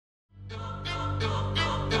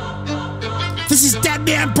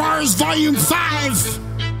Dead Man Bars Volume 5.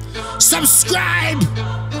 Subscribe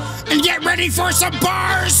and get ready for some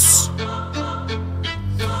bars.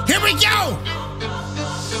 Here we go.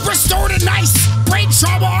 Restored and nice, brain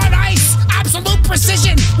trauma on ice, absolute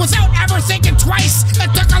precision without ever thinking twice. It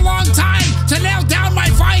took a long time to nail down my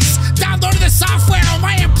vice. Downloaded the software on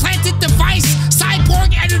my implanted device.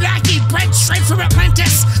 Cyborg Anunnaki, bred straight from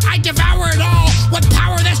Atlantis. I devour it all with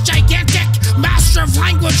power that's gigantic. Master of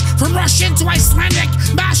language from Russian to Icelandic.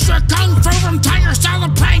 Master of Kung Fu from Tiger style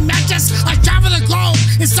of praying mantis. I travel the globe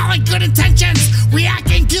installing good intentions,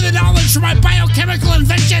 reacting to the knowledge from my biochemical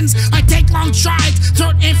inventions. I take long strides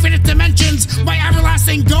through infinite dimensions. My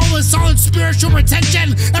everlasting goal is solid spiritual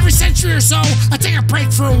retention. Every century or so, I take a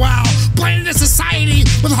break for a while. Blend into society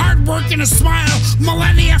with hard work and a smile.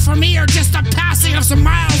 Millennia for me are just a passing of some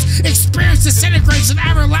miles. Experience disintegrates in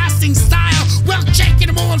everlasting style. Wilkshake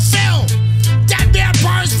and Will and Phil. Dead Man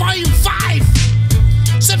Bars Volume 5.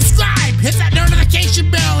 Subscribe, hit that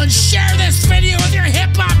notification bell, and share this video.